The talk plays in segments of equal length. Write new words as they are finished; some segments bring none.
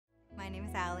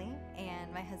name's Allie,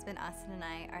 and my husband Austin and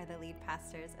I are the lead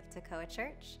pastors of Tekoa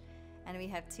Church, and we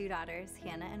have two daughters,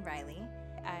 Hannah and Riley.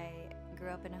 I grew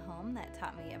up in a home that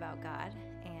taught me about God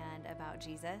and about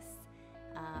Jesus,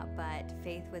 but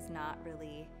faith was not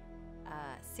really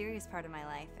a serious part of my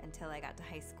life until I got to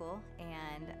high school,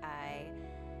 and I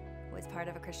was part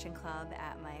of a Christian club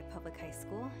at my public high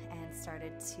school and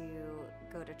started to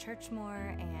go to church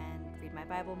more and read my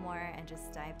Bible more and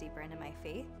just dive deeper into my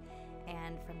faith.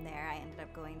 And from there I ended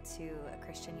up going to a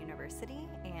Christian university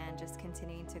and just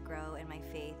continuing to grow in my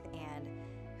faith and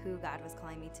who God was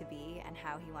calling me to be and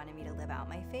how He wanted me to live out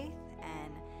my faith.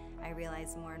 And I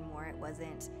realized more and more it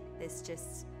wasn't this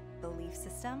just belief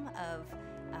system of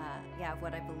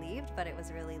what I believed, but it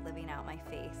was really living out my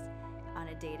faith on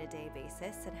a day-to-day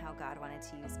basis and how God wanted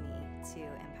to use me to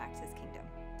impact His kingdom.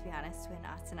 To be honest, when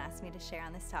Austin asked me to share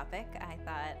on this topic, I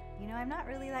thought, I'm not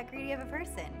really that greedy of a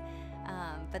person.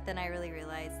 But then I really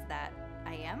realized that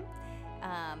I am,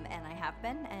 and I have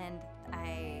been, and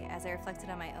as I reflected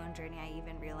on my own journey, I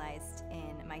even realized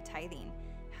in my tithing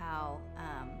how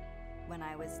when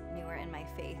I was newer in my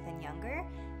faith and younger,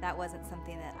 that wasn't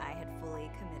something that I had fully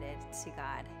committed to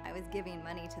God. I was giving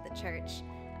money to the church,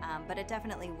 but it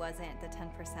definitely wasn't the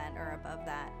 10% or above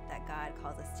that God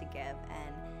calls us to give,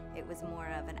 and it was more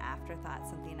of an afterthought,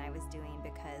 something I was doing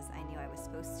because I knew I was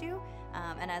supposed to.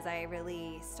 And as I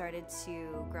really started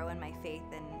to grow in my faith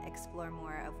and explore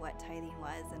more of what tithing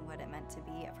was and what it meant to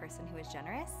be a person who was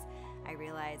generous, I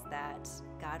realized that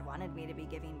God wanted me to be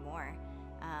giving more.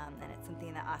 And it's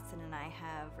something that Austin and I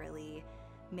have really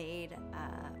made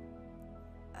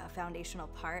a foundational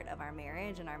part of our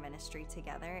marriage and our ministry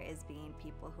together, is being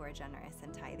people who are generous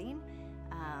and tithing.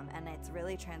 And it's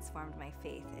really transformed my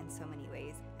faith in so many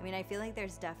ways. I feel like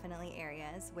there's definitely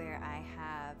areas where I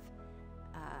have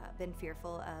been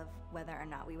fearful of whether or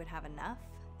not we would have enough.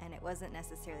 And it wasn't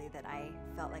necessarily that I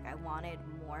felt like I wanted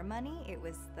more money, it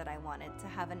was that I wanted to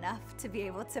have enough to be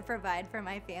able to provide for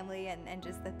my family and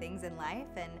just the things in life,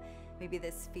 and maybe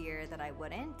this fear that I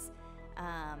wouldn't.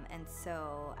 And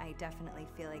so I definitely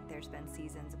feel like there's been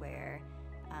seasons where,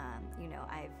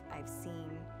 I've seen,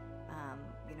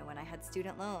 when I had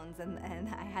student loans and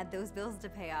I had those bills to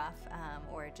pay off,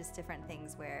 or just different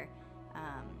things where,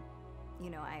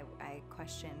 I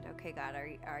questioned, okay, God,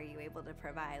 are you able to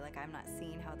provide? Like, I'm not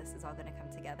seeing how this is all going to come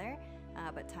together,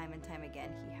 but time and time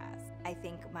again, He has. I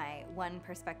think my one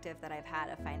perspective that I've had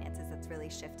of finances that's really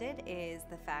shifted is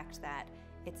the fact that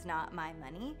it's not my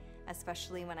money,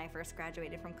 especially when I first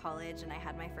graduated from college and I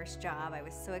had my first job. I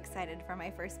was so excited for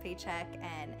my first paycheck,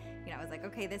 and I was like,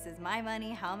 okay, this is my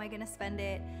money. How am I going to spend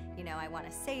it? I want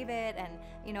to save it,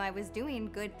 and I was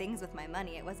doing good things with my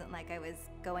money. It wasn't like I was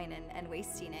going and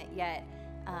wasting it, yet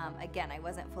again, I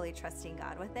wasn't fully trusting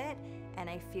God with it. And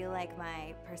I feel like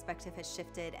my perspective has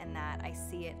shifted in that I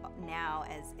see it now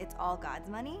as it's all God's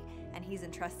money and He's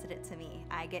entrusted it to me.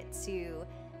 I get to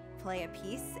play a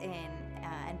piece in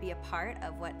and be a part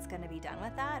of what's going to be done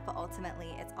with that, but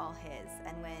ultimately it's all His.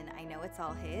 And when I know it's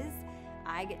all His,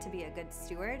 I get to be a good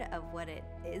steward of what it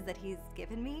is that He's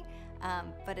given me,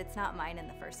 but it's not mine in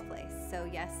the first place. So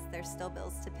yes, there's still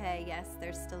bills to pay, yes,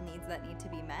 there's still needs that need to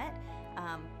be met,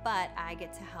 but I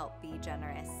get to help be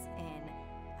generous in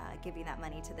giving that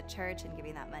money to the church and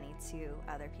giving that money to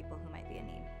other people who might be in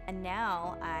need. And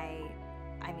now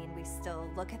we still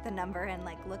look at the number and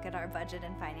look at our budget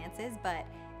and finances, but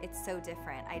it's so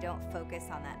different. I don't focus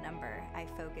on that number. I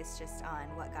focus just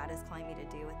on what God is calling me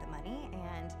to do with the money,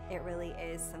 and it really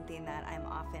is something that I'm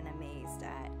often amazed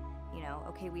at.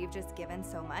 Okay, we've just given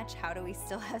so much. How do we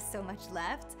still have so much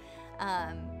left?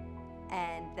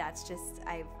 And that's just,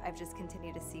 I've just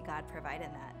continued to see God provide in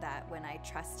that when I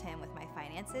trust Him with my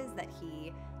finances, that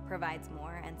He provides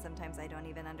more. And sometimes I don't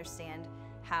even understand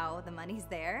how the money's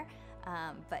there,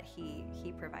 but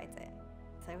He provides it.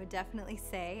 So I would definitely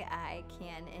say I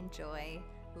can enjoy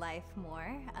life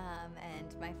more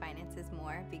and my finances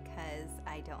more because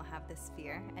I don't have this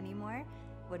fear anymore.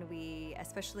 When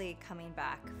especially coming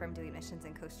back from doing missions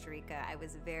in Costa Rica, I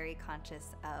was very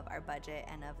conscious of our budget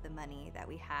and of the money that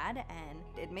we had, and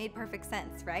it made perfect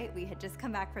sense, right? We had just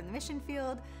come back from the mission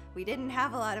field. We didn't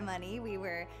have a lot of money. We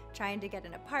were trying to get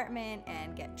an apartment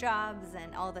and get jobs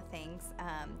and all the things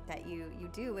that you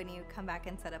do when you come back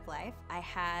and set up life. I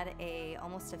had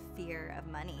almost a fear of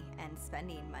money and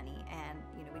spending money, and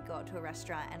we'd go out to a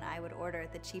restaurant and I would order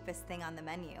the cheapest thing on the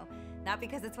menu, not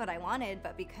because it's what I wanted,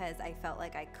 but because I felt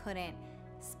like I couldn't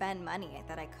spend money,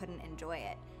 that I couldn't enjoy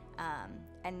it.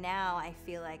 And now I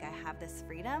feel like I have this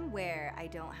freedom where I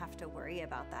don't have to worry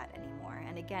about that anymore.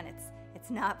 And again, it's It's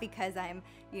not because I'm,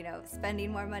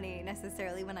 spending more money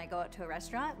necessarily when I go out to a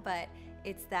restaurant, but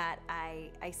it's that I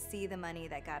see the money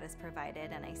that God has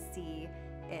provided, and I see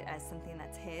it as something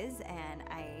that's His, and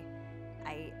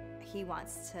He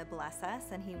wants to bless us,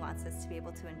 and He wants us to be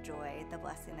able to enjoy the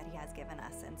blessing that He has given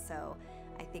us. And so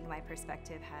I think my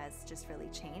perspective has just really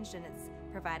changed, and it's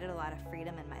provided a lot of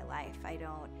freedom in my life. I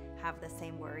don't have the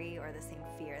same worry or the same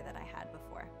fear that I had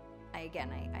before.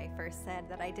 I first said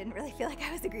that I didn't really feel like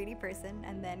I was a greedy person,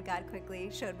 and then God quickly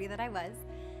showed me that I was.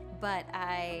 But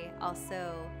I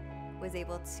also was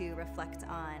able to reflect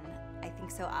on, I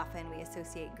think so often we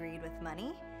associate greed with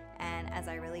money. And as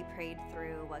I really prayed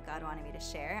through what God wanted me to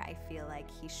share, I feel like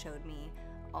He showed me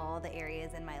all the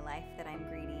areas in my life that I'm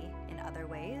greedy in other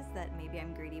ways, that maybe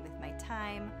I'm greedy with my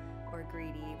time or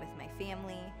greedy with my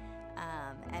family.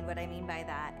 And what I mean by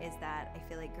that is that I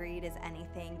feel like greed is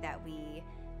anything that we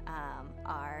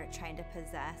are trying to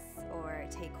possess or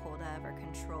take hold of or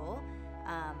control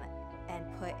and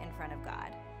put in front of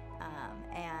God.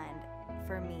 And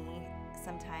for me,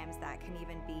 sometimes that can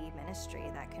even be ministry,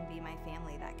 that can be my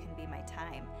family, that can be my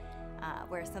time,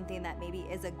 where something that maybe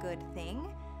is a good thing,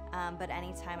 but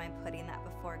anytime I'm putting that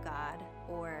before God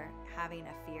or having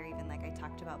a fear, even like I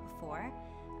talked about before,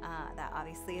 that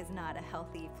obviously is not a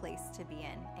healthy place to be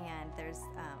in. And there's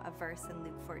a verse in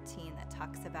Luke 14 that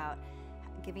talks about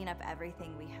giving up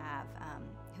everything we have.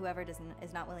 Whoever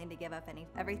is not willing to give up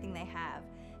everything they have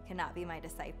cannot be my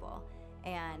disciple.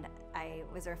 And I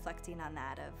was reflecting on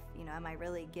that of, am I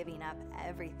really giving up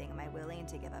everything? Am I willing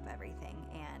to give up everything?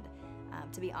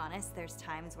 And to be honest, there's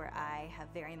times where I have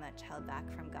very much held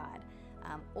back from God.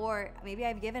 Or maybe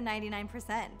I've given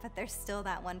 99%, but there's still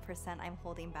that 1% I'm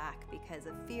holding back because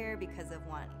of fear, because of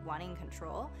wanting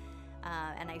control.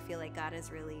 And I feel like God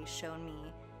has really shown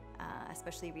me,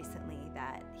 especially recently,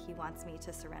 that He wants me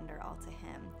to surrender all to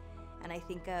Him. And I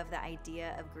think of the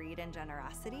idea of greed and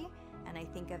generosity, and I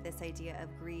think of this idea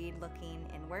of greed looking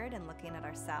inward and looking at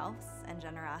ourselves, and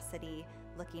generosity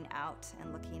looking out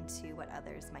and looking to what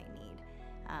others might need.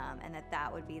 And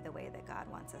that would be the way that God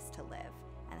wants us to live,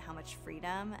 and how much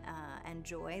freedom and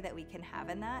joy that we can have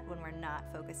in that when we're not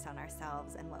focused on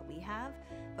ourselves and what we have,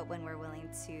 but when we're willing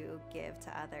to give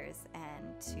to others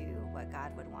and to what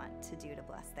God would want to do to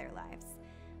bless their lives.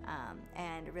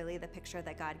 And really the picture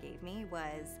that God gave me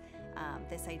was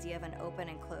this idea of an open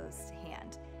and closed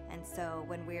hand. And so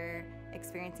when we're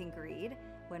experiencing greed,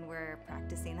 when we're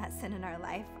practicing that sin in our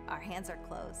life, our hands are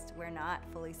closed. We're not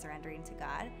fully surrendering to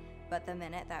God. But the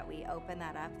minute that we open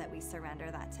that up, that we surrender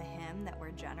that to Him, that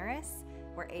we're generous,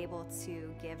 we're able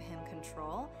to give Him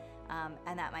control.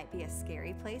 And that might be a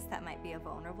scary place, that might be a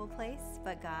vulnerable place,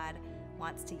 but God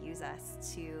wants to use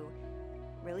us to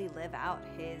really live out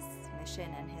His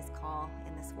mission and His call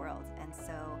in this world. And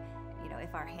so,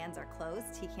 if our hands are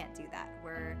closed, He can't do that.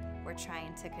 We're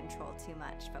trying to control too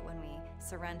much, but when we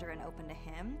surrender and open to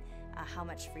Him, how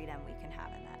much freedom we can have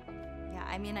in that.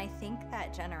 Yeah, I think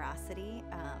that generosity,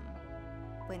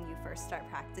 when you first start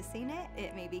practicing it,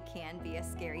 it maybe can be a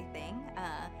scary thing.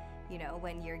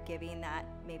 When you're giving that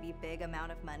maybe big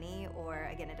amount of money, or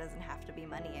again, it doesn't have to be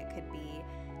money, it could be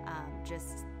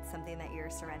just something that you're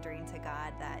surrendering to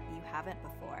God that you haven't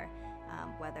before,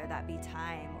 whether that be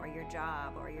time or your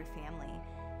job or your family.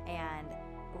 And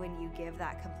when you give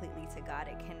that completely to God,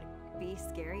 it can be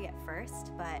scary at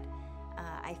first, but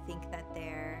I think that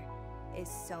there is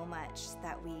so much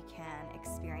that we can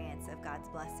experience of God's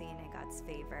blessing and God's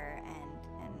favor,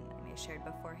 and I shared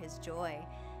before, His joy.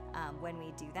 When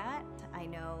we do that, I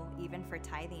know even for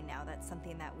tithing now, that's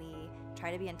something that we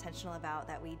try to be intentional about,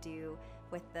 that we do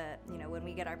with when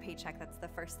we get our paycheck, that's the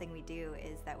first thing we do,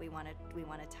 is that we want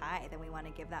to tithe, and we want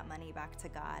to give that money back to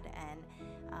God.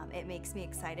 And it makes me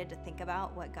excited to think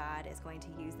about what God is going to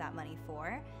use that money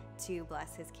for, to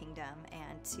bless His kingdom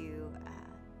and to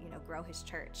grow His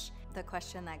church. The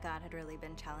question that God had really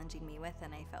been challenging me with,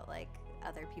 and I felt like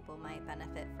other people might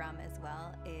benefit from as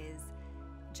well, is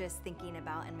just thinking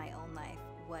about in my own life,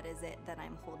 what is it that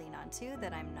I'm holding on to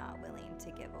that I'm not willing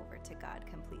to give over to God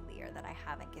completely, or that I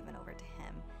haven't given over to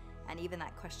Him? And even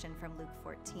that question from Luke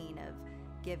 14 of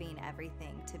giving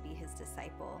everything to be His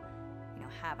disciple,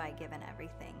 have I given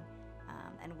everything?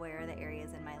 And where are the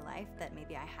areas in my life that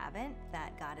maybe I haven't,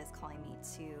 that God is calling me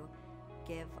to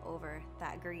give over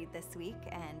that greed this week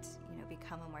and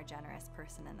become a more generous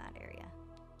person in that area.